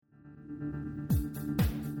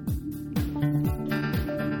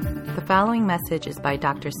following message is by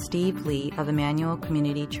Dr. Steve Lee of Emmanuel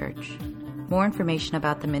Community Church. More information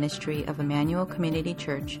about the ministry of Emmanuel Community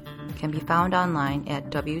Church can be found online at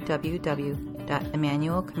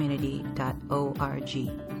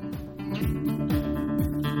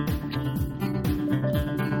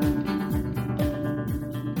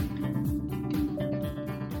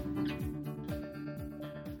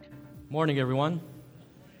Morning, everyone.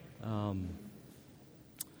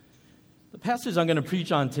 The passage I'm going to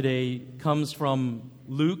preach on today comes from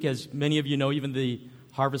Luke, as many of you know, even the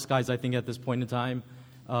Harvest guys, I think, at this point in time.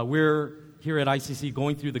 We're here at ICC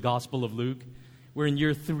going through the Gospel of Luke. We're in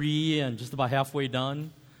year 3 and just about halfway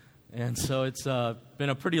done, and so it's been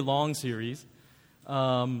a pretty long series.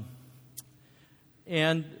 And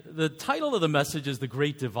the title of the message is The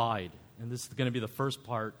Great Divide, and this is going to be the first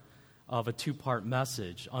part of a 2-part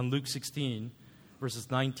message on Luke 16, verses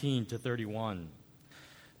 19 to 31.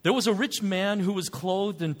 There was a rich man who was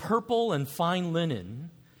clothed in purple and fine linen,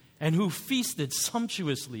 and who feasted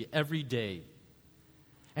sumptuously every day.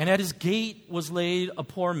 And at his gate was laid a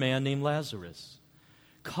poor man named Lazarus,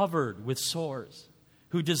 covered with sores,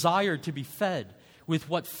 who desired to be fed with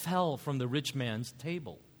what fell from the rich man's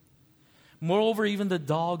table. Moreover, even the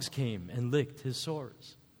dogs came and licked his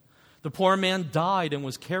sores. The poor man died and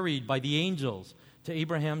was carried by the angels to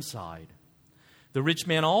Abraham's side. The rich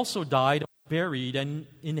man also died, buried, and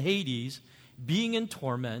in Hades, being in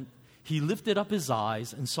torment, he lifted up his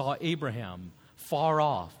eyes and saw Abraham far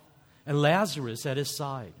off and Lazarus at his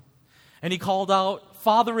side. And he called out,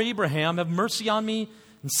 "Father Abraham, have mercy on me,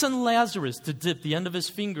 and send Lazarus to dip the end of his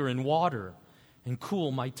finger in water and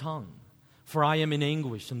cool my tongue, for I am in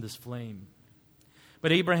anguish in this flame."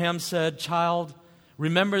 But Abraham said, "Child,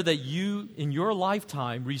 remember that you in your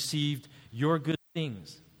lifetime received your good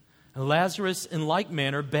things, and Lazarus in like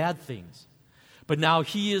manner bad things. But now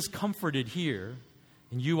he is comforted here,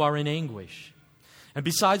 and you are in anguish. And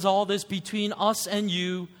besides all this, between us and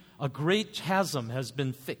you, a great chasm has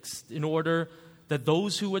been fixed, in order that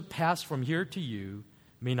those who would pass from here to you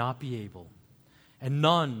may not be able, and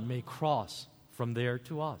none may cross from there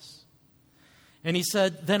to us." And he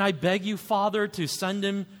said, "Then I beg you, Father, to send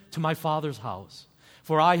him to my father's house,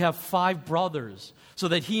 for I have 5 brothers, so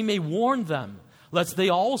that he may warn them, lest they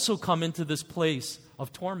also come into this place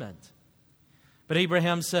of torment." But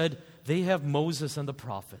Abraham said, "They have Moses and the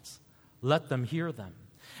prophets. Let them hear them."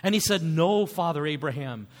 And he said, "No, Father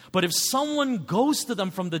Abraham, but if someone goes to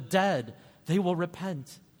them from the dead, they will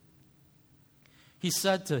repent." He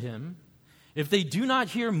said to him, "If they do not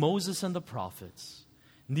hear Moses and the prophets,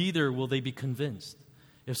 neither will they be convinced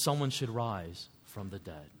if someone should rise from the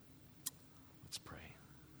dead." Let's pray.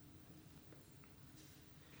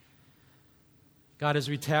 God, as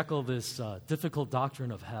we tackle this difficult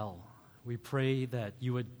doctrine of hell, we pray that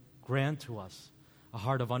you would grant to us a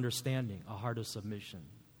heart of understanding, a heart of submission,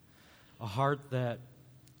 a heart that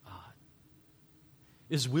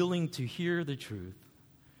is willing to hear the truth,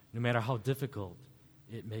 no matter how difficult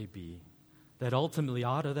it may be, that ultimately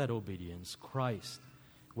out of that obedience, Christ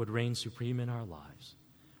would reign supreme in our lives.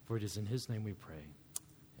 For it is in his name we pray.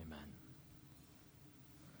 Amen.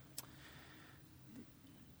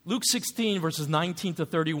 Luke 16, verses 19 to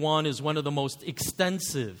 31 is one of the most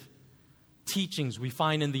extensive teachings we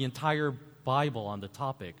find in the entire Bible on the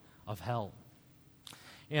topic of hell.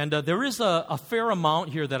 And there is a fair amount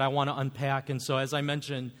here that I want to unpack. And so, as I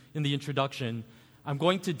mentioned in the introduction, I'm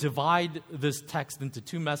going to divide this text into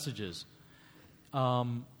 2 messages.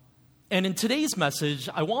 And in today's message,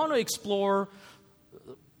 I want to explore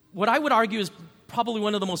what I would argue is probably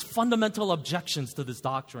one of the most fundamental objections to this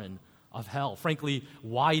doctrine of hell. Frankly,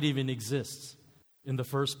 why it even exists in the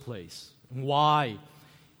first place. And why,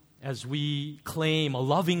 as we claim a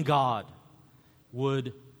loving God,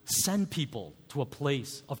 would send people to a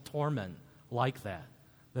place of torment like that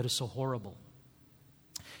is so horrible.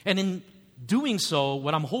 And in doing so,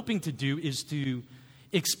 what I'm hoping to do is to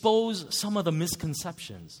expose some of the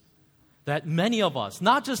misconceptions that many of us,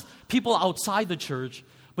 not just people outside the church,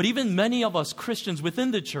 but even many of us Christians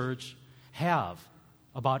within the church, have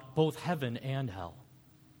about both heaven and hell.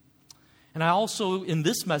 And I also, in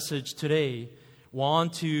this message today,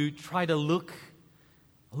 want to try to look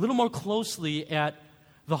a little more closely at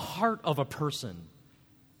the heart of a person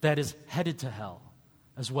that is headed to hell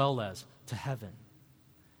as well as to heaven,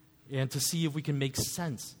 and to see if we can make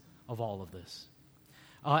sense of all of this.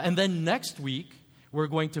 And then next week, we're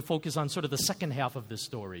going to focus on sort of the second half of this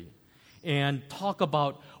story and talk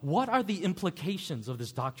about what are the implications of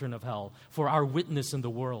this doctrine of hell for our witness in the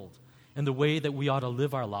world and the way that we ought to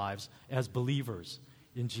live our lives as believers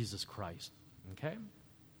in Jesus Christ. Okay?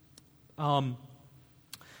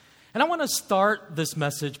 And I want to start this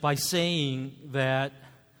message by saying that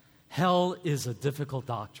hell is a difficult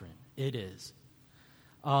doctrine. It is.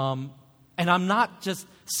 And I'm not just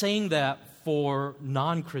saying that for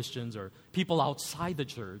non-Christians or people outside the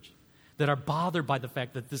church that are bothered by the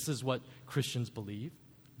fact that this is what Christians believe.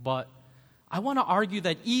 But I want to argue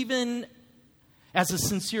that even as a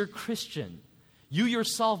sincere Christian, you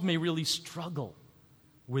yourself may really struggle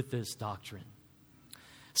with this doctrine.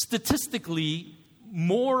 Statistically,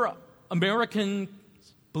 more Americans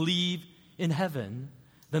believe in heaven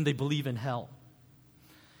than they believe in hell.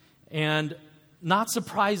 And not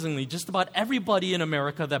surprisingly, just about everybody in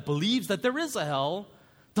America that believes that there is a hell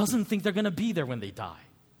doesn't think they're going to be there when they die.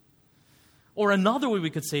 Or another way we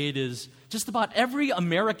could say it is, just about every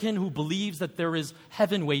American who believes that there is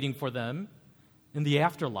heaven waiting for them in the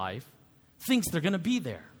afterlife thinks they're going to be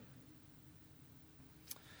there.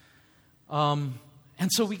 And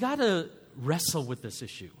so we got to wrestle with this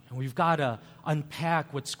issue, and we've got to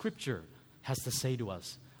unpack what Scripture has to say to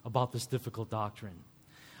us about this difficult doctrine.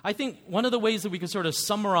 I think one of the ways that we could sort of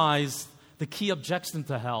summarize the key objection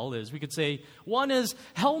to hell is we could say, one is,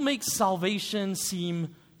 hell makes salvation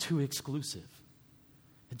seem too exclusive.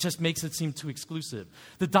 It just makes it seem too exclusive.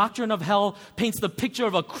 The doctrine of hell paints the picture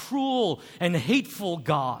of a cruel and hateful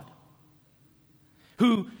God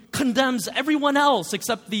who condemns everyone else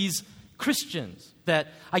except these Christians. That,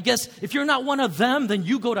 I guess, if you're not one of them, then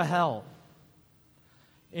you go to hell.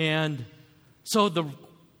 And so the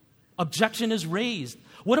objection is raised.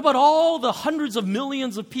 What about all the hundreds of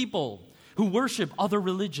millions of people who worship other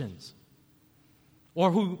religions?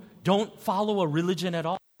 Or who don't follow a religion at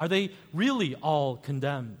all? Are they really all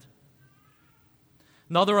condemned?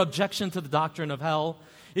 Another objection to the doctrine of hell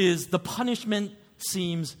is the punishment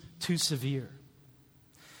seems too severe.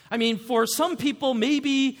 I mean, for some people,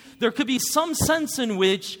 maybe there could be some sense in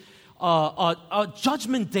which a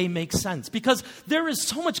judgment day makes sense, because there is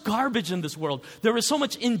so much garbage in this world. There is so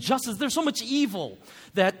much injustice. There's so much evil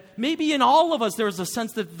that maybe in all of us there is a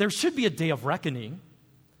sense that there should be a day of reckoning.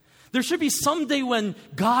 There should be some day when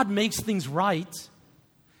God makes things right.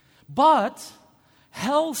 But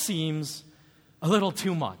hell seems a little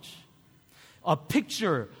too much. A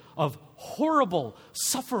picture of horrible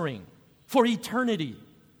suffering for eternity.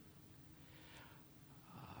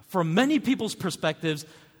 From many people's perspectives,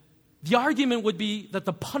 the argument would be that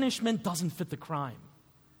the punishment doesn't fit the crime.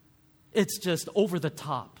 It's just over the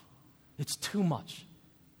top. It's too much.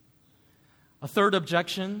 A third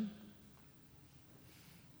objection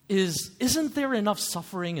is, isn't there enough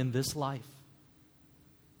suffering in this life?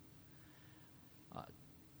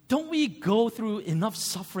 Don't we go through enough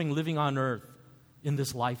suffering living on earth in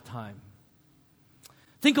this lifetime?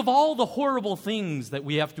 Think of all the horrible things that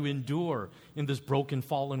we have to endure in this broken,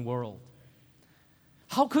 fallen world.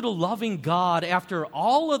 How could a loving God, after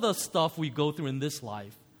all of the stuff we go through in this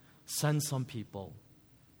life, send some people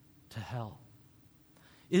to hell?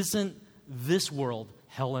 Isn't this world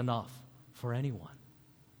hell enough for anyone?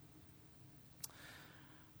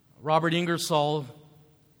 Robert Ingersoll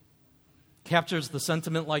captures the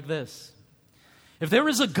sentiment like this: if there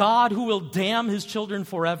is a God who will damn his children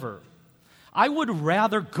forever, I would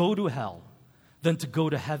rather go to hell than to go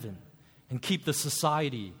to heaven and keep the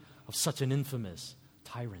society of such an infamous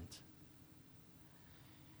tyrant.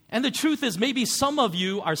 And the truth is, maybe some of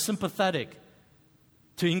you are sympathetic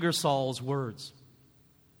to Ingersoll's words.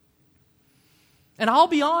 And I'll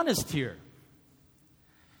be honest here.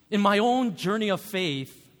 In my own journey of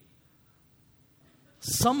faith,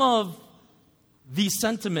 some of these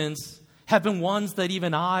sentiments have been ones that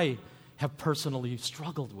even I have personally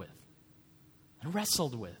struggled with and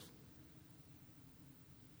wrestled with.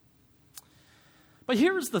 But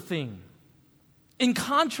here's the thing. In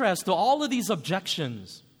contrast to all of these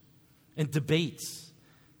objections and debates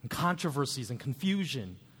and controversies and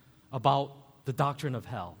confusion about the doctrine of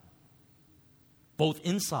hell, both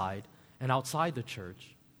inside and outside the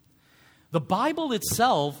church, the Bible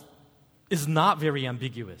itself is not very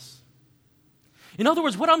ambiguous. In other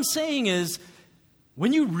words, what I'm saying is,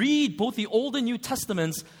 when you read both the Old and New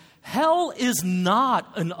Testaments, hell is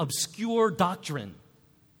not an obscure doctrine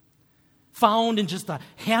found in just a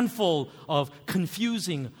handful of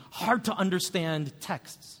confusing, hard to understand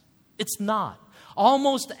texts. It's not.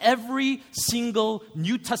 Almost every single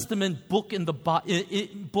New Testament book in the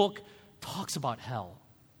book talks about hell.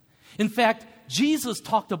 In fact, Jesus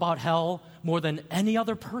talked about hell more than any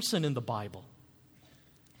other person in the Bible.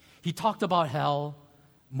 He talked about hell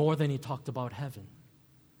more than he talked about heaven.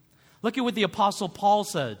 Look at what the Apostle Paul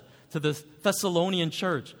said to the Thessalonian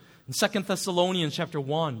church in 2 Thessalonians chapter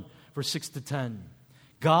 1, verse 6 to 10.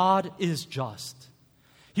 God is just.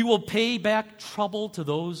 He will pay back trouble to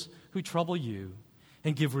those who trouble you,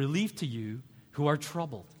 and give relief to you who are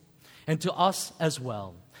troubled, and to us as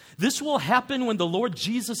well. This will happen when the Lord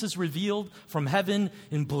Jesus is revealed from heaven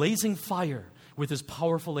in blazing fire with his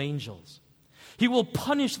powerful angels. He will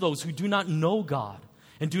punish those who do not know God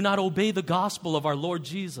and do not obey the gospel of our Lord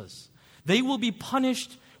Jesus. They will be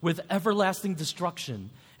punished with everlasting destruction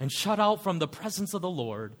and shut out from the presence of the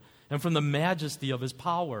Lord and from the majesty of his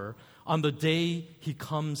power on the day he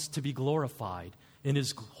comes to be glorified in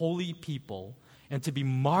his holy people and to be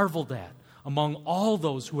marveled at among all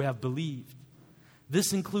those who have believed.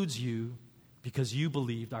 This includes you because you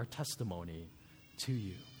believed our testimony to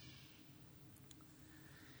you.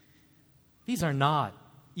 These are not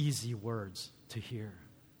easy words to hear.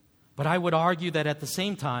 But I would argue that at the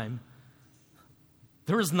same time,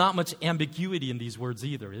 there is not much ambiguity in these words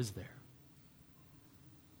either, is there?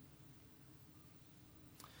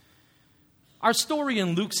 Our story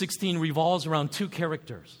in Luke 16 revolves around two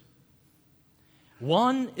characters.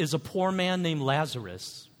 One is a poor man named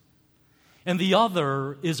Lazarus, and the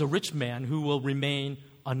other is a rich man who will remain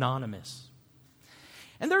anonymous.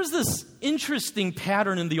 And there's this interesting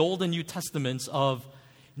pattern in the Old and New Testaments of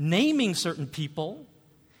naming certain people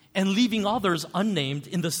and leaving others unnamed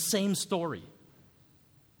in the same story.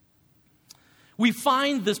 We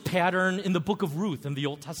find this pattern in the book of Ruth in the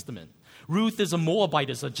Old Testament. Ruth is a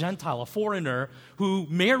Moabitess, a Gentile, a foreigner who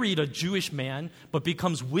married a Jewish man but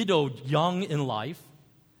becomes widowed young in life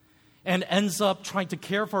and ends up trying to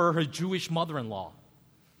care for her Jewish mother-in-law.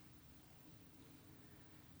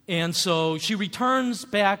 And so she returns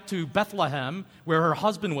back to Bethlehem, where her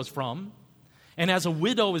husband was from, and as a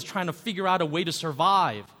widow is trying to figure out a way to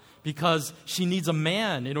survive because she needs a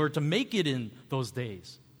man in order to make it in those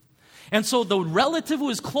days. And so the relative who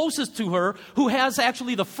is closest to her, who has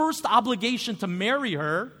actually the first obligation to marry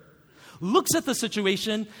her, looks at the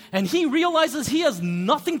situation and he realizes he has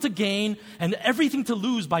nothing to gain and everything to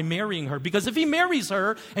lose by marrying her. Because if he marries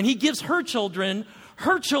her and he gives her children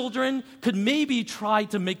could maybe try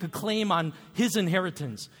to make a claim on his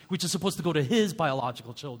inheritance, which is supposed to go to his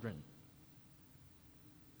biological children.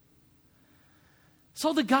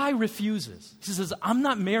 So the guy refuses. He says, I'm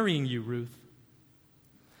not marrying you, Ruth.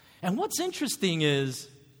 And what's interesting is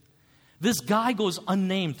this guy goes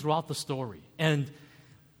unnamed throughout the story. And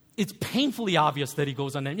it's painfully obvious that he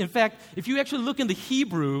goes unnamed. In fact, if you actually look in the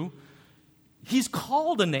Hebrew, he's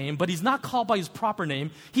called a name, but he's not called by his proper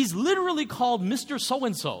name. He's literally called Mr.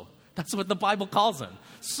 So-and-so. That's what the Bible calls him.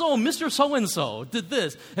 So Mr. So-and-so did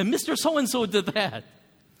this, and Mr. So-and-so did that.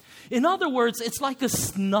 In other words, it's like a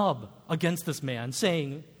snub against this man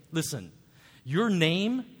saying, listen, your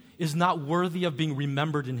name is not worthy of being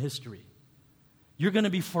remembered in history. You're going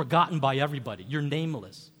to be forgotten by everybody. You're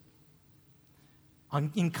nameless.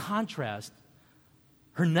 In contrast,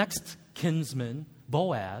 her next kinsman,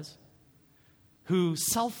 Boaz, who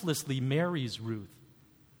selflessly marries Ruth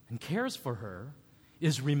and cares for her,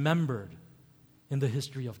 is remembered in the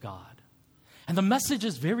history of God. And the message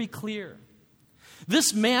is very clear.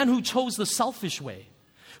 This man who chose the selfish way,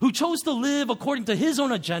 who chose to live according to his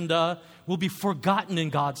own agenda, will be forgotten in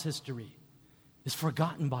God's history, is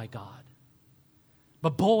forgotten by God.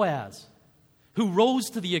 But Boaz, who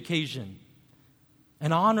rose to the occasion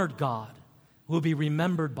and honored God, will be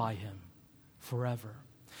remembered by him forever.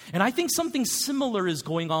 And I think something similar is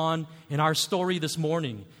going on in our story this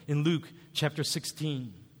morning in Luke chapter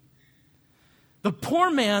 16. The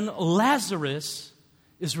poor man, Lazarus,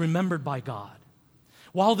 is remembered by God,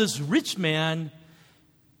 while this rich man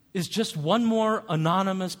is just one more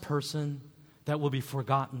anonymous person that will be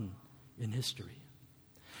forgotten in history.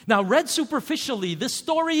 Now, read superficially, this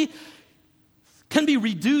story can be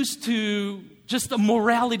reduced to just a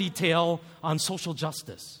morality tale on social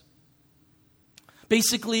justice.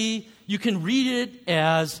 Basically, you can read it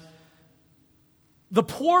as the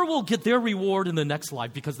poor will get their reward in the next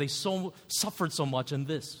life because they suffered so much in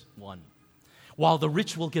this one, while the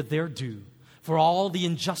rich will get their due for all the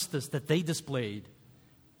injustice that they displayed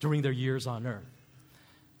during their years on earth.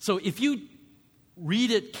 So if you read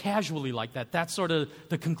it casually like that, that's sort of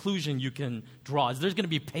the conclusion you can draw. Is there's going to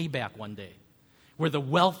be payback one day where the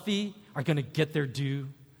wealthy are going to get their due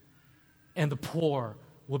and the poor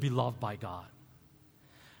will be loved by God.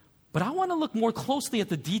 But I want to look more closely at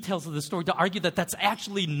the details of the story to argue that that's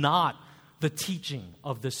actually not the teaching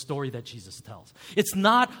of this story that Jesus tells. It's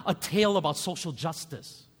not a tale about social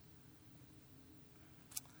justice.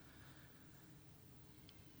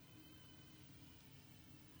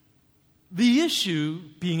 The issue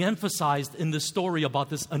being emphasized in the story about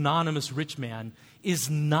this anonymous rich man is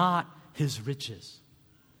not his riches,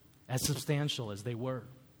 as substantial as they were.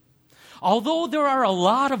 Although there are a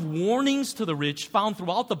lot of warnings to the rich found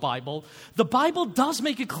throughout the Bible does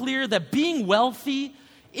make it clear that being wealthy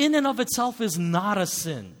in and of itself is not a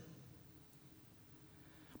sin.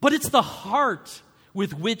 But it's the heart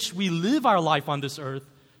with which we live our life on this earth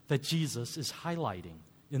that Jesus is highlighting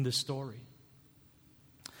in this story.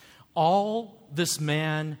 All this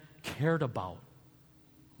man cared about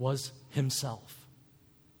was himself.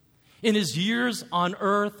 In his years on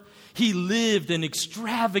earth, he lived an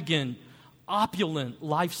extravagant, opulent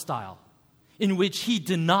lifestyle in which he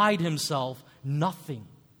denied himself nothing.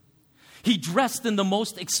 He dressed in the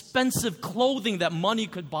most expensive clothing that money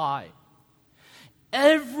could buy.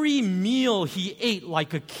 Every meal he ate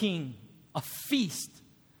like a king, a feast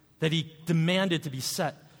that he demanded to be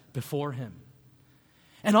set before him.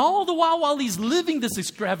 And all the while he's living this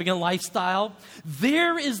extravagant lifestyle,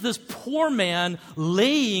 there is this poor man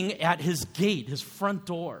laying at his gate, his front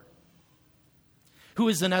door, who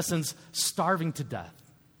is in essence starving to death.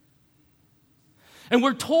 And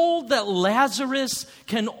we're told that Lazarus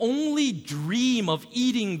can only dream of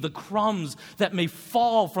eating the crumbs that may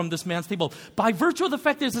fall from this man's table. By virtue of the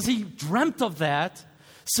fact that he dreamt of that,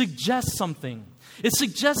 suggests something. It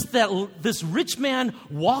suggests that this rich man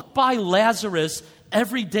walked by Lazarus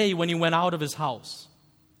every day when he went out of his house.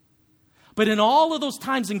 But in all of those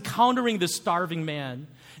times encountering this starving man,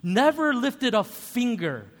 never lifted a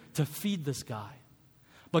finger to feed this guy,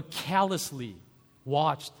 but callously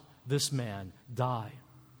watched this man die.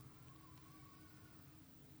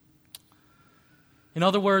 In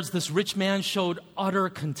other words, this rich man showed utter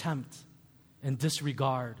contempt and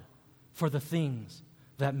disregard for the things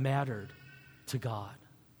that mattered to God.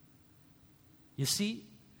 You see,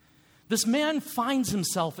 this man finds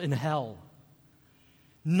himself in hell,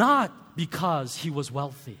 not because he was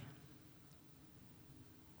wealthy,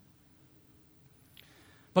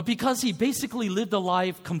 but because he basically lived a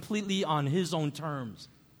life completely on his own terms,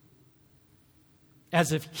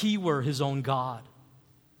 as if he were his own God.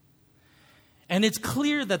 And it's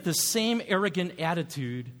clear that the same arrogant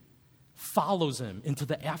attitude follows him into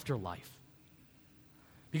the afterlife.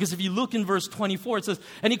 Because if you look in verse 24, it says,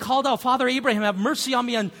 "And he called out, 'Father Abraham, have mercy on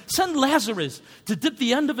me and send Lazarus to dip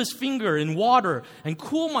the end of his finger in water and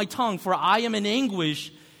cool my tongue, for I am in anguish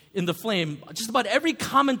in the flame.'" Just about every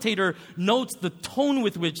commentator notes the tone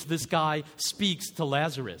with which this guy speaks to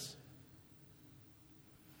Lazarus.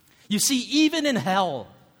 You see, even in hell,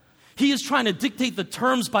 he is trying to dictate the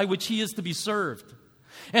terms by which he is to be served.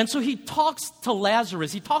 And so he talks to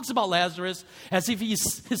Lazarus. He talks about Lazarus as if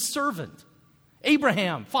he's his servant.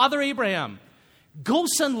 "Abraham, Father Abraham, go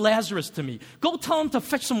send Lazarus to me. Go tell him to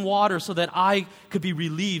fetch some water so that I could be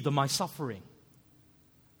relieved of my suffering."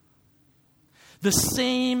 The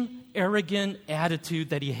same arrogant attitude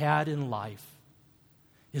that he had in life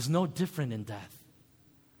is no different in death.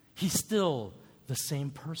 He's still the same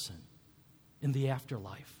person in the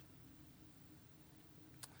afterlife.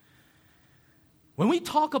 When we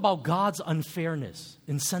talk about God's unfairness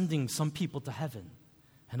in sending some people to heaven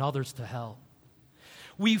and others to hell,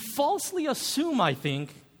 we falsely assume, I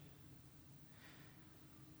think,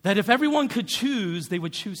 that if everyone could choose, they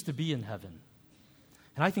would choose to be in heaven.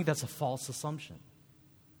 And I think that's a false assumption.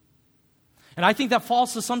 And I think that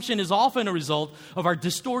false assumption is often a result of our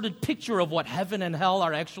distorted picture of what heaven and hell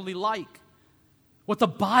are actually like. What the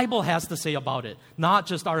Bible has to say about it, not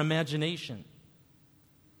just our imagination.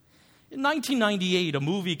 In 1998, a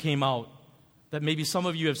movie came out that maybe some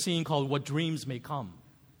of you have seen called What Dreams May Come,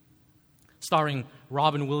 starring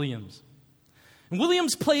Robin Williams. And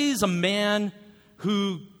Williams plays a man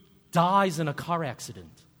who dies in a car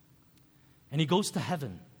accident. And he goes to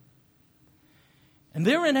heaven. And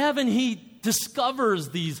there in heaven, he discovers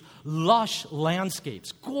these lush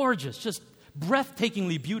landscapes, gorgeous, just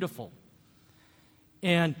breathtakingly beautiful.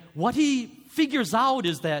 And what he figures out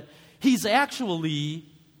is that he's actually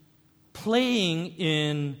playing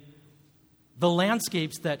in the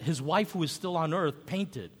landscapes that his wife, who is still on earth,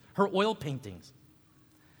 painted, her oil paintings.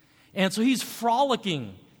 And so he's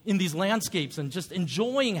frolicking in these landscapes and just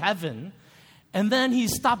enjoying heaven. And then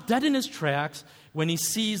he's stopped dead in his tracks when he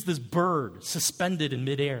sees this bird suspended in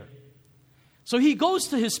midair. So he goes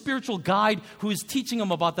to his spiritual guide who is teaching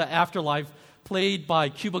him about the afterlife, played by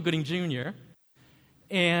Cuba Gooding Jr.,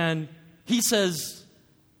 and he says,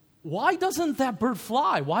 "Why doesn't that bird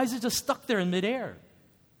fly? Why is it just stuck there in midair?"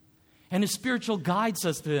 And his spiritual guide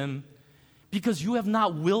says to him, "Because you have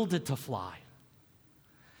not willed it to fly."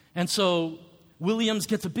 And so Williams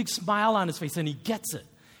gets a big smile on his face, and he gets it.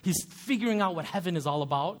 He's figuring out what heaven is all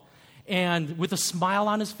about. And with a smile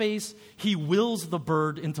on his face, he wills the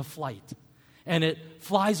bird into flight. And it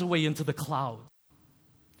flies away into the clouds.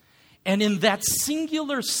 And in that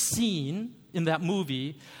singular scene in that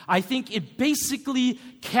movie, I think it basically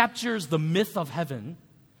captures the myth of heaven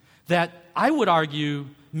that I would argue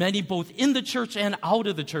many both in the church and out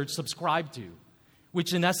of the church subscribe to,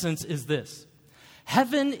 which in essence is this.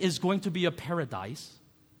 Heaven is going to be a paradise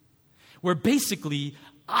where basically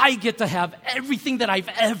I get to have everything that I've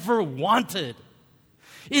ever wanted.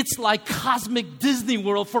 It's like cosmic Disney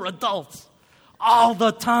World for adults all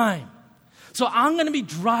the time. So I'm going to be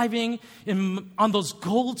driving on those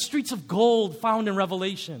gold streets of gold found in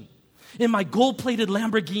Revelation in my gold-plated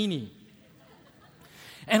Lamborghini.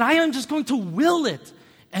 And I am just going to will it,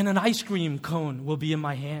 and an ice cream cone will be in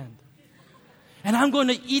my hand. And I'm going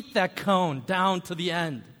to eat that cone down to the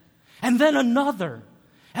end. And then another,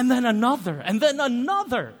 and then another, and then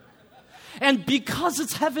another. And because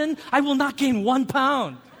it's heaven, I will not gain 1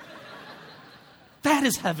 pound. That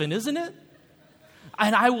is heaven, isn't it?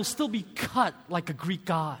 And I will still be cut like a Greek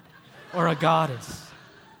god or a goddess.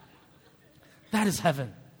 That is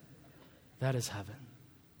heaven. That is heaven.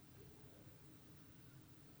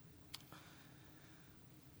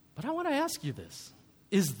 But I want to ask you this.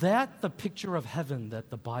 Is that the picture of heaven that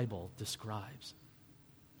the Bible describes?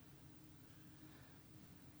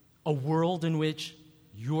 A world in which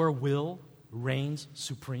your will reigns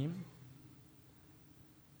supreme?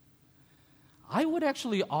 I would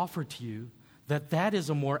actually offer to you that is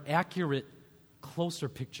a more accurate, closer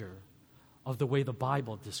picture of the way the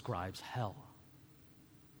Bible describes hell.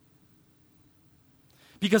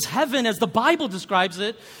 Because heaven, as the Bible describes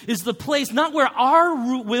it, is the place not where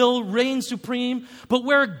our will reigns supreme, but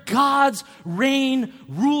where God's reign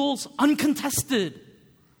rules uncontested.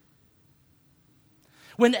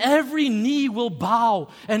 When every knee will bow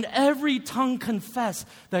and every tongue confess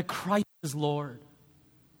that Christ is Lord.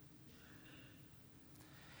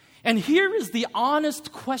 And here is the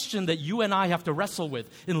honest question that you and I have to wrestle with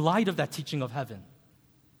in light of that teaching of heaven.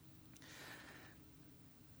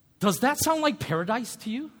 Does that sound like paradise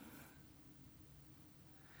to you?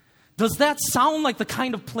 Does that sound like the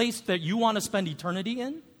kind of place that you want to spend eternity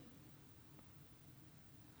in?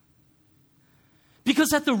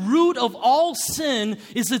 Because at the root of all sin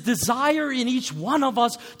is a desire in each one of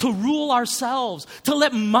us to rule ourselves, to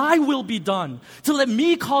let my will be done, to let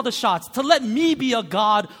me call the shots, to let me be a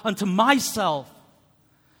God unto myself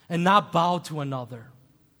and not bow to another.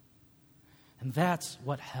 And that's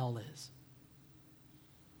what hell is.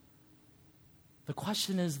 The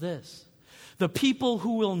question is this. The people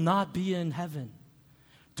who will not be in heaven,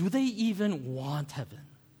 do they even want heaven?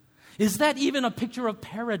 Is that even a picture of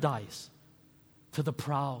paradise? To the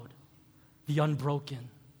proud, the unbroken,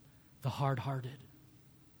 the hard-hearted.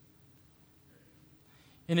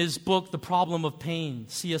 In his book, The Problem of Pain,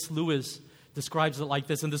 C.S. Lewis describes it like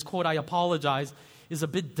this. And this quote, I apologize, is a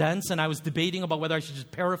bit dense, and I was debating about whether I should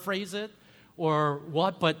just paraphrase it or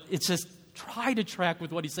what, but it's just try to track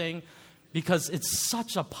with what he's saying because it's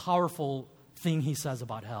such a powerful thing he says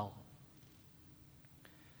about hell.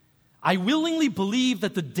 I willingly believe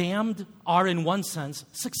that the damned are, in one sense,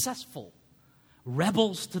 successful.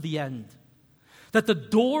 Rebels to the end. That the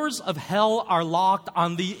doors of hell are locked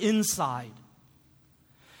on the inside.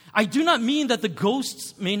 I do not mean that the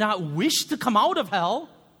ghosts may not wish to come out of hell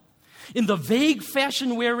in the vague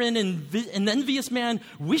fashion wherein an envious man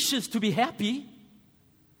wishes to be happy.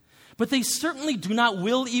 But they certainly do not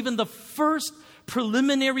will even the first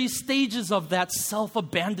preliminary stages of that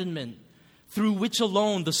self-abandonment through which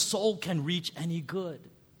alone the soul can reach any good.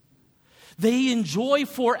 They enjoy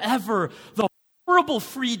forever the horrible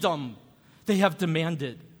freedom they have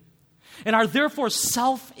demanded and are therefore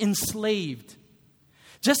self-enslaved,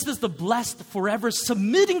 just as the blessed forever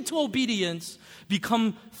submitting to obedience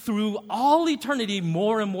become through all eternity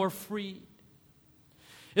more and more free.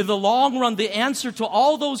 In the long run, the answer to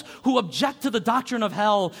all those who object to the doctrine of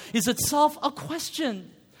hell is itself a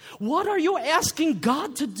question. What are you asking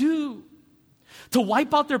God to do? To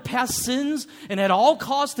wipe out their past sins and at all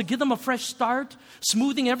costs to give them a fresh start,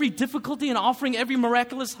 smoothing every difficulty and offering every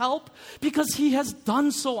miraculous help? Because He has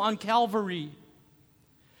done so on Calvary.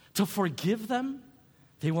 To forgive them,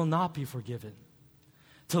 they will not be forgiven.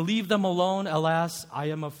 To leave them alone, alas, I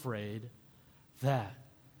am afraid, that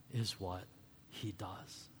is what He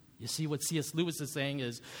does. You see, what C.S. Lewis is saying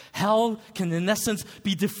is, hell can in essence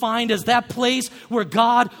be defined as that place where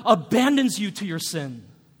God abandons you to your sin.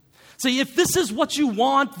 Say, if this is what you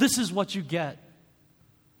want, this is what you get.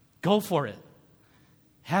 Go for it.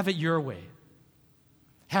 Have it your way.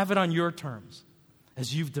 Have it on your terms,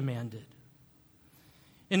 as you've demanded.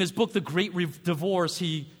 In his book, The Great Divorce,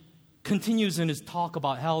 he continues in his talk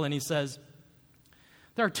about hell, and he says,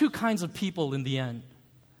 there are two kinds of people in the end.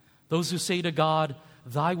 Those who say to God,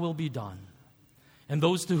 thy will be done. And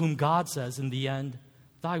those to whom God says, in the end,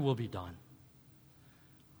 thy will be done.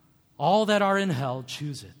 All that are in hell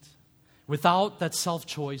choose it. Without that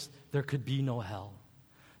self-choice, there could be no hell.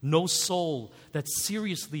 No soul that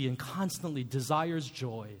seriously and constantly desires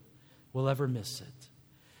joy will ever miss it.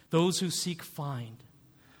 Those who seek find.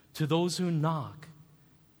 To those who knock,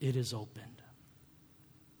 it is opened.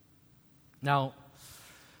 Now,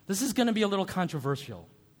 this is going to be a little controversial.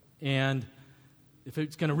 And if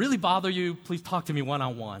it's going to really bother you, please talk to me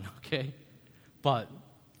one-on-one, okay? But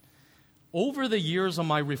over the years of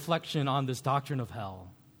my reflection on this doctrine of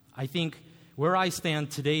hell, I think where I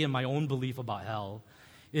stand today in my own belief about hell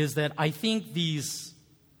is that I think these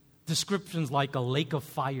descriptions like a lake of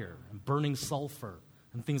fire and burning sulfur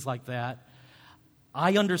and things like that,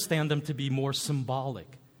 I understand them to be more symbolic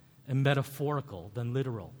and metaphorical than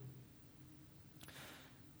literal.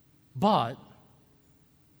 But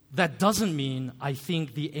that doesn't mean I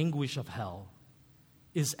think the anguish of hell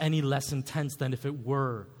is any less intense than if it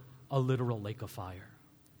were a literal lake of fire.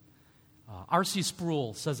 R.C.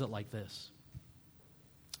 Sproul says it like this.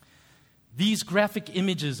 These graphic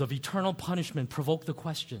images of eternal punishment provoke the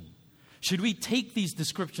question, should we take these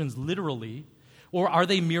descriptions literally, or are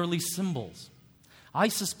they merely symbols? I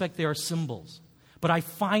suspect they are symbols, but I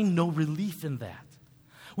find no relief in that.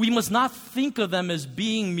 We must not think of them as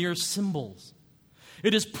being mere symbols.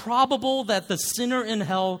 It is probable that the sinner in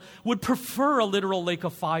hell would prefer a literal lake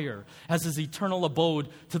of fire as his eternal abode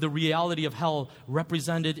to the reality of hell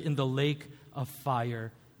represented in the lake of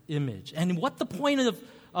fire image. And what the point of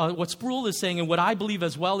what Sproul is saying, and what I believe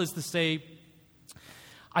as well, is to say,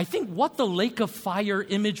 I think what the lake of fire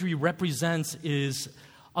imagery represents is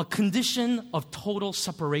a condition of total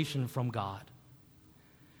separation from God.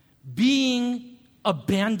 Being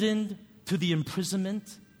abandoned to the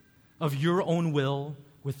imprisonment of your own will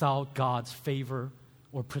without God's favor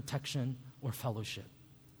or protection or fellowship.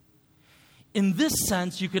 In this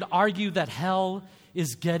sense, you could argue that hell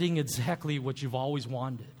is getting exactly what you've always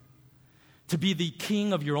wanted. To be the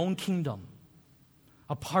king of your own kingdom,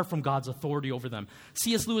 apart from God's authority over them.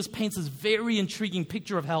 C.S. Lewis paints this very intriguing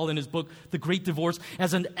picture of hell in his book, The Great Divorce,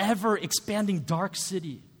 as an ever-expanding dark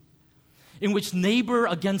city in which neighbor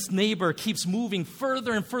against neighbor keeps moving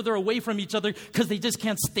further and further away from each other because they just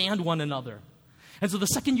can't stand one another. And so the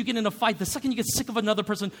second you get in a fight, the second you get sick of another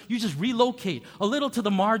person, you just relocate a little to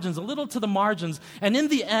the margins, a little to the margins. And in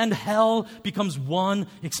the end, hell becomes one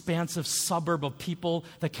expansive suburb of people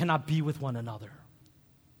that cannot be with one another.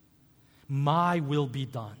 My will be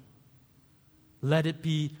done. Let it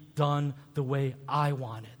be done the way I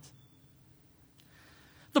want it.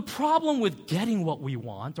 The problem with getting what we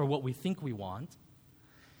want or what we think we want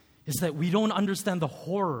is that we don't understand the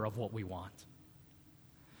horror of what we want.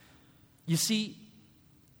 You see,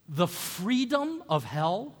 the freedom of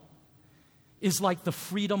hell is like the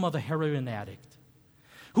freedom of a heroin addict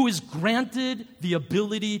who is granted the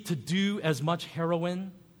ability to do as much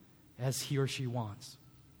heroin as he or she wants.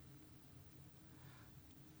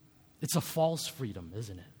 It's a false freedom,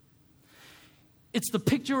 isn't it? It's the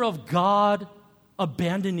picture of God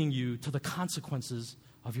abandoning you to the consequences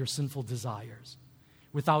of your sinful desires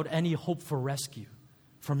without any hope for rescue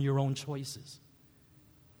from your own choices.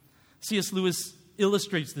 C.S. Lewis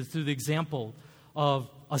illustrates this through the example of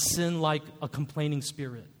a sin like a complaining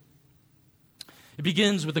spirit. It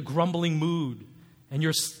begins with a grumbling mood and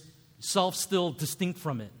yourself still distinct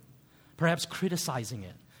from it, perhaps criticizing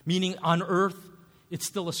it, meaning on earth it's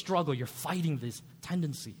still a struggle. You're fighting these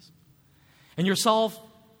tendencies. And yourself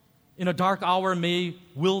in a dark hour may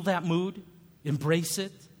will that mood, embrace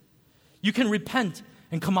it. You can repent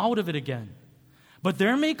and come out of it again. But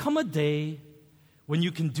there may come a day when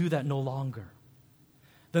you can do that no longer.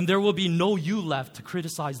 Then there will be no you left to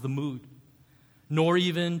criticize the mood, nor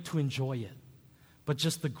even to enjoy it, but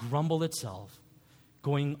just the grumble itself,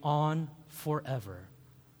 going on forever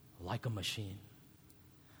like a machine.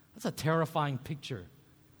 That's a terrifying picture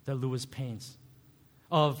that Lewis paints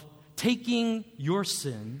of taking your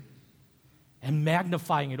sin and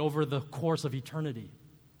magnifying it over the course of eternity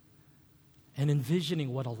and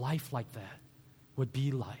envisioning what a life like that would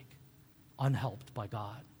be like, unhelped by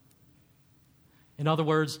God. In other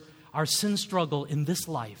words, our sin struggle in this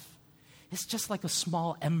life is just like a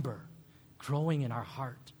small ember growing in our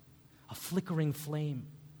heart, a flickering flame.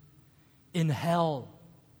 In hell,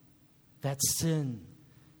 that sin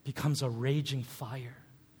becomes a raging fire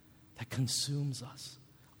that consumes us,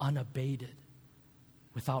 unabated,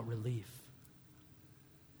 without relief.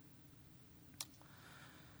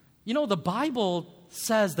 You know, the Bible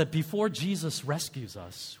says that before Jesus rescues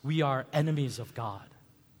us, we are enemies of God.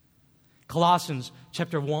 Colossians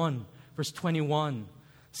chapter 1, verse 21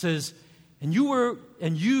 says, and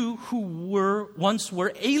you who were once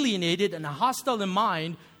were alienated and hostile in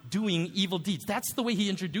mind, doing evil deeds. That's the way he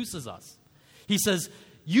introduces us. He says,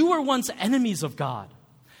 you were once enemies of God.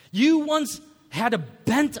 You once had a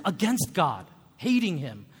bent against God, hating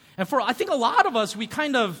him. And I think a lot of us, we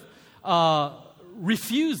kind of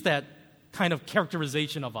refuse that kind of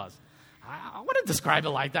characterization of us. I wouldn't describe it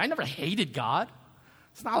like that. I never hated God.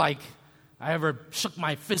 It's not like I ever shook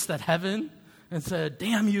my fist at heaven and said,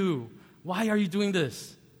 damn you, why are you doing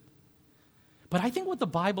this? But I think what the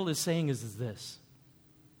Bible is saying is this.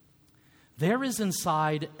 There is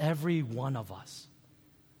inside every one of us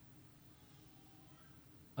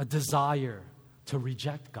a desire to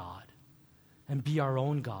reject God and be our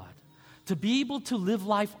own God, to be able to live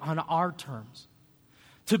life on our terms,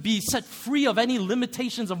 to be set free of any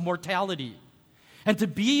limitations of mortality, and to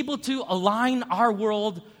be able to align our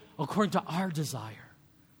world according to our desire,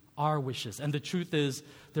 our wishes. And the truth is,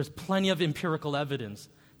 there's plenty of empirical evidence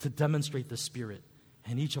to demonstrate the Spirit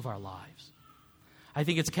in each of our lives. I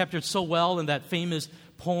think it's captured so well in that famous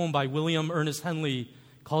poem by William Ernest Henley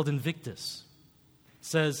called Invictus. It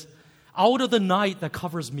says, out of the night that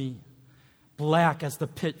covers me, black as the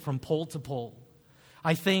pit from pole to pole,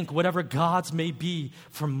 I thank whatever gods may be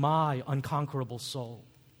for my unconquerable soul.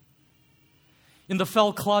 In the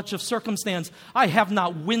fell clutch of circumstance, I have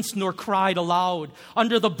not winced nor cried aloud.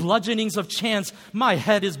 Under the bludgeonings of chance, my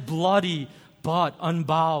head is bloody but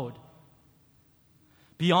unbowed.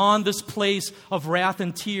 Beyond this place of wrath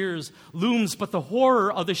and tears looms but the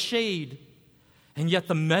horror of the shade, and yet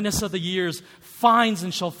the menace of the years finds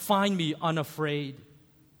and shall find me unafraid.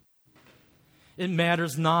 It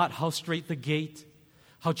matters not how straight the gate,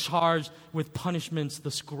 how charged with punishments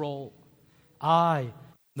the scroll. I,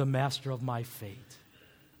 the master of my fate,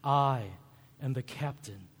 I am the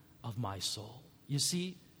captain of my soul. You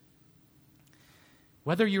see,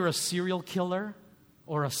 whether you're a serial killer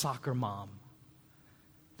or a soccer mom,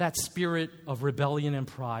 that spirit of rebellion and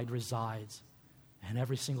pride resides in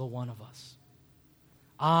every single one of us.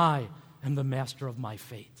 I am the master of my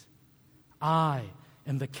fate. I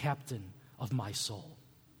am the captain of my soul.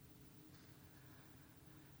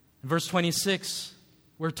 In verse 26,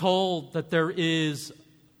 we're told that there is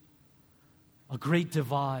a great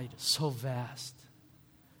divide so vast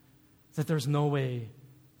that there's no way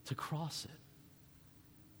to cross it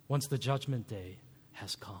once the judgment day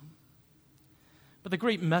has come. But the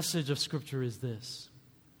great message of Scripture is this,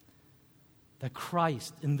 that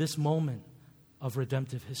Christ, in this moment of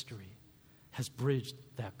redemptive history, has bridged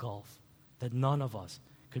that gulf that none of us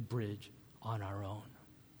could bridge on our own.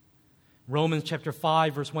 Romans chapter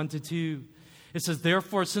 5, verse 1 to 2, it says,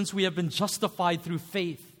 therefore, since we have been justified through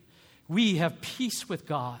faith, we have peace with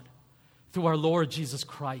God through our Lord Jesus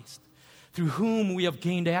Christ, through whom we have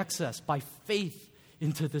gained access by faith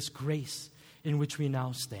into this grace in which we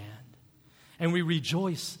now stand. And we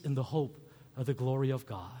rejoice in the hope of the glory of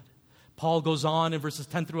God. Paul goes on in verses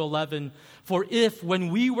 10 through 11, for if when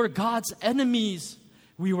we were God's enemies,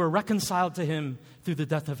 we were reconciled to him through the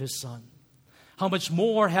death of his Son, how much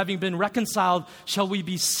more, having been reconciled, shall we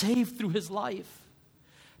be saved through his life?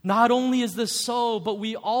 Not only is this so, but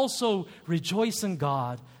we also rejoice in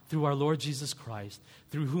God through our Lord Jesus Christ,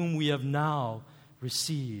 through whom we have now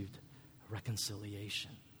received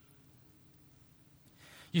reconciliation.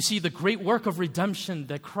 You see, the great work of redemption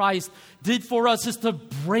that Christ did for us is to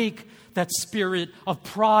break that spirit of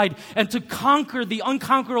pride and to conquer the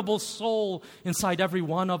unconquerable soul inside every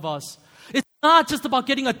one of us. It's not just about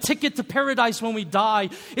getting a ticket to paradise when we die.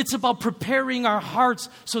 It's about preparing our hearts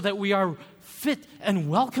so that we are fit and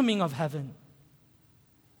welcoming of heaven.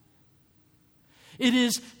 It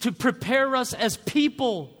is to prepare us as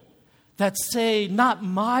people that say, not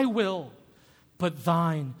my will, but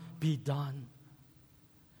thine be done.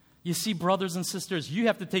 You see, brothers and sisters, you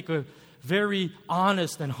have to take a very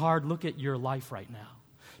honest and hard look at your life right now,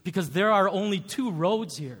 because there are only two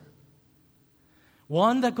roads here.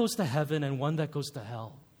 One that goes to heaven and one that goes to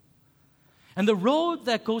hell. And the road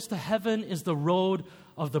that goes to heaven is the road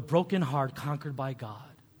of the broken heart conquered by God,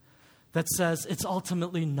 that says it's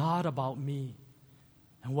ultimately not about me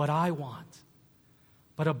and what I want,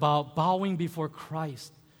 but about bowing before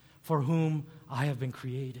Christ, for whom I have been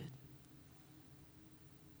created.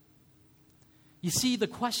 You see, the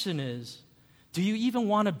question is, do you even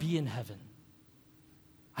want to be in heaven?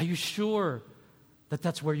 Are you sure that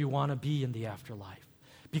that's where you want to be in the afterlife?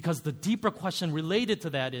 Because the deeper question related to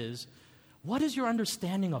that is, what is your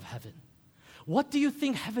understanding of heaven? What do you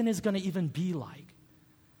think heaven is going to even be like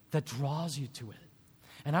that draws you to it?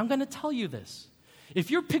 And I'm going to tell you this. If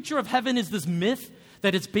your picture of heaven is this myth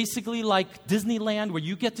That it's basically like Disneyland where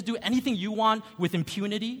you get to do anything you want with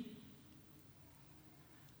impunity?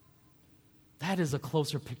 That is a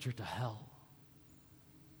closer picture to hell.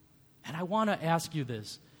 And I want to ask you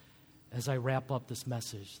this as I wrap up this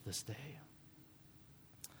message this day.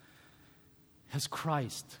 Has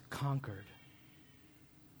Christ conquered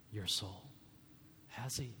your soul?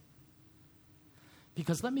 Has he?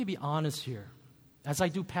 Because let me be honest here. As I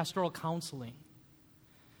do pastoral counseling,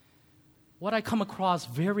 what I come across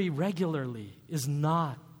very regularly is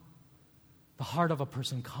not the heart of a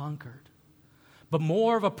person conquered, but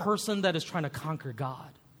more of a person that is trying to conquer God.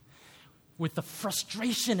 With the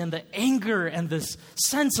frustration and the anger and this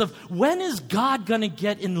sense of, when is God going to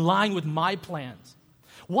get in line with my plans?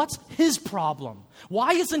 What's his problem?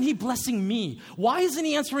 Why isn't he blessing me? Why isn't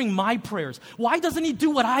he answering my prayers? Why doesn't he do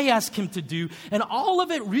what I ask him to do? And all of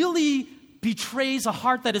it really betrays a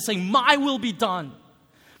heart that is saying, my will be done.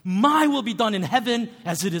 My will be done in heaven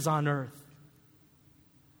as it is on earth.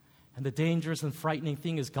 And the dangerous and frightening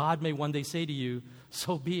thing is God may one day say to you,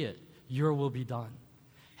 so be it. Your will be done.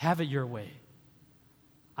 Have it your way.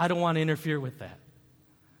 I don't want to interfere with that.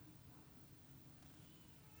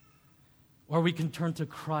 Or we can turn to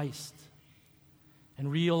Christ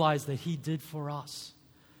and realize that he did for us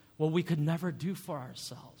what we could never do for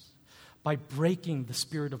ourselves by breaking the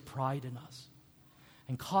spirit of pride in us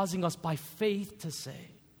and causing us by faith to say,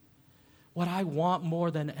 what I want more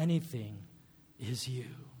than anything is you.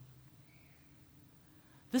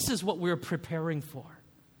 This is what we're preparing for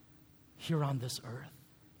here on this earth.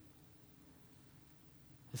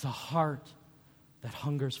 It's a heart that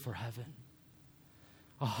hungers for heaven.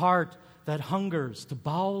 A heart that hungers to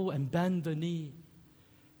bow and bend the knee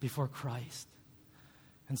before Christ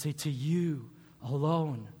and say, to you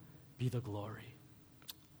alone be the glory.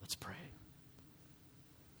 Let's pray.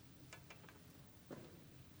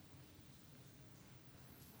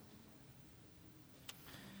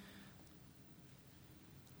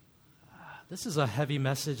 This is a heavy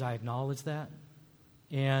message, I acknowledge that.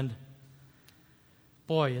 And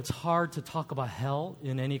boy, it's hard to talk about hell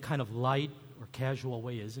in any kind of light or casual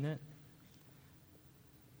way, isn't it?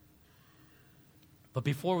 But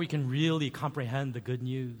before we can really comprehend the good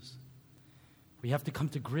news, we have to come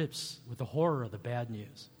to grips with the horror of the bad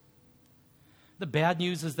news. The bad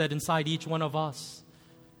news is that inside each one of us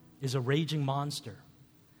is a raging monster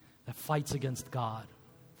that fights against God.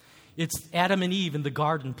 It's Adam and Eve in the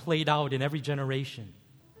garden played out in every generation.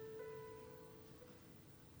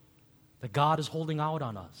 That God is holding out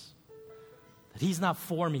on us. That he's not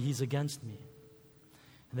for me, he's against me.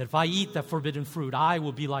 And that if I eat that forbidden fruit, I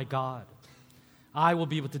will be like God. I will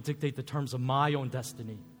be able to dictate the terms of my own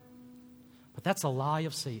destiny. But that's a lie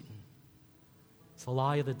of Satan. It's a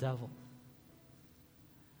lie of the devil.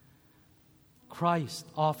 Christ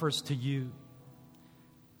offers to you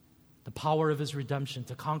the power of his redemption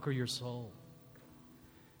to conquer your soul.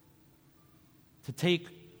 To take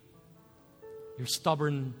your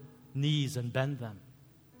stubborn knees and bend them.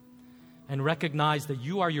 And recognize that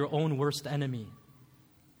you are your own worst enemy.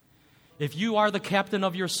 If you are the captain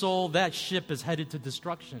of your soul, that ship is headed to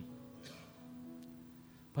destruction.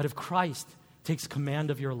 But if Christ takes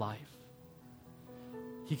command of your life,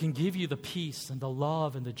 he can give you the peace and the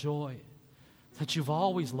love and the joy that you've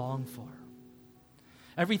always longed for.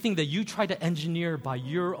 Everything that you try to engineer by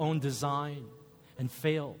your own design and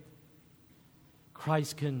failed,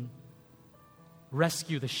 Christ can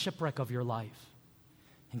rescue the shipwreck of your life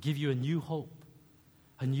and give you a new hope,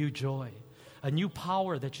 a new joy, a new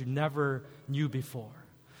power that you never knew before,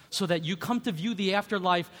 so that you come to view the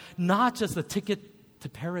afterlife not just a ticket to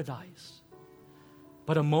paradise,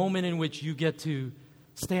 but a moment in which you get to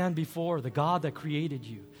stand before the God that created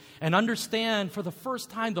you and understand for the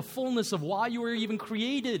first time the fullness of why you were even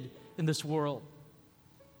created in this world.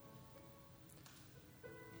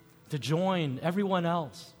 To join everyone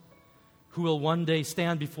else who will one day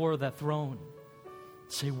stand before that throne,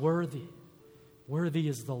 say, worthy, worthy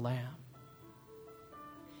is the Lamb.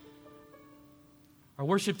 Our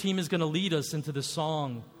worship team is going to lead us into the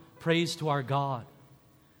song, Praise to Our God.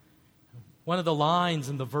 One of the lines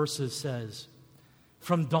in the verses says,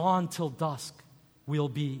 from dawn till dusk we'll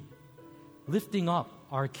be lifting up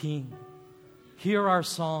our King. Hear our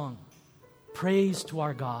song, praise to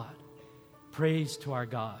our God, praise to our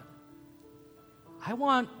God. I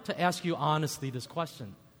want to ask you honestly this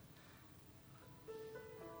question.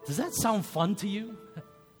 Does that sound fun to you?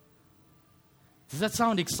 Does that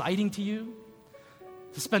sound exciting to you?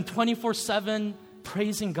 To spend 24/7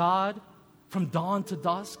 praising God from dawn to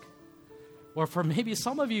dusk? Or for maybe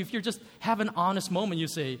some of you, if you're just have an honest moment, you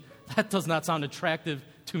say, that does not sound attractive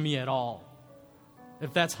to me at all.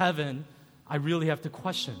 If that's heaven, I really have to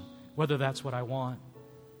question whether that's what I want.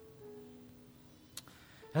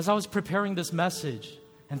 As I was preparing this message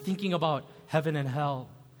and thinking about heaven and hell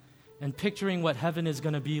and picturing what heaven is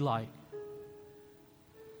going to be like,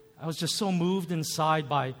 I was just so moved inside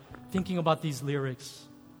by thinking about these lyrics,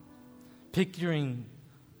 picturing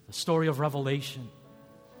the story of Revelation,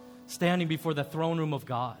 standing before the throne room of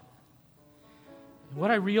God. And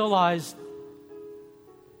what I realized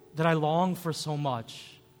that I longed for so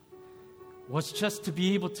much was just to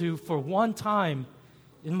be able to, for one time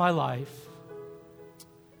in my life,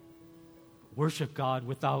 worship God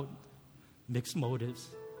without mixed motives.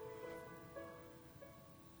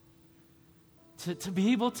 To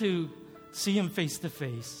be able to see Him face to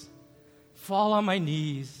face, fall on my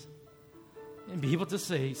knees, and be able to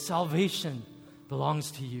say, salvation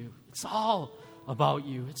belongs to you. It's all about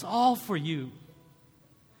you. It's all for you.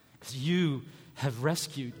 Because you have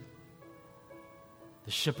rescued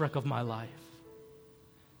the shipwreck of my life.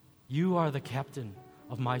 You are the captain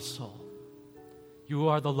of my soul. You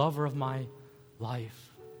are the lover of my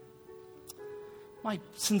life. My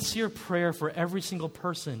sincere prayer for every single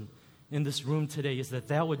person in this room today is that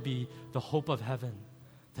that would be the hope of heaven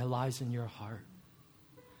that lies in your heart.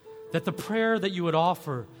 That the prayer that you would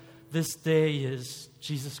offer this day is,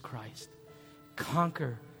 Jesus Christ,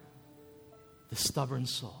 conquer the stubborn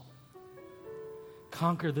soul.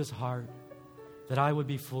 Conquer this heart, that I would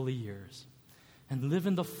be fully yours and live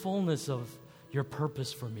in the fullness of your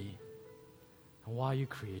purpose for me and why you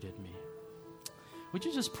created me. Would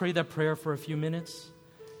you just pray that prayer for a few minutes?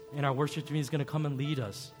 And our worship team is going to come and lead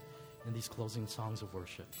us in these closing songs of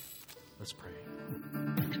worship. Let's pray.